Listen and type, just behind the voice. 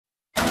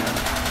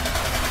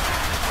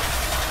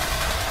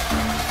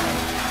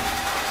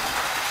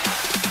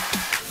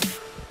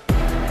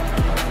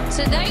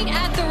Tonight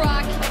at the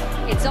Rock,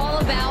 it's all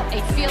about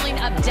a feeling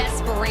of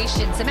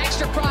desperation. Some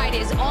extra pride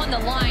is on the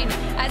line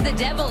as the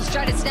Devils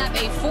try to snap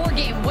a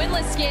 4-game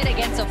winless skid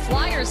against a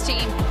Flyers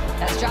team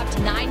that's dropped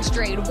 9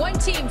 straight. One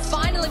team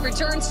finally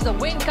returns to the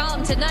win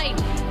column tonight.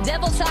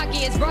 Devils Hockey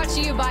is brought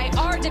to you by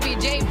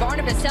RWJ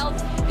Barnabas Health,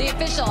 the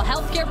official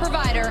healthcare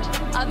provider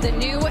of the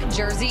New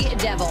Jersey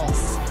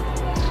Devils.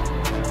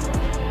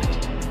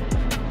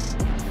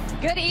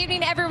 Good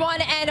evening, everyone,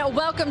 and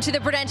welcome to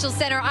the Prudential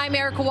Center. I'm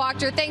Erica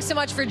Wachter. Thanks so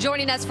much for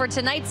joining us for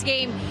tonight's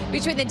game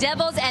between the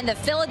Devils and the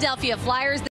Philadelphia Flyers.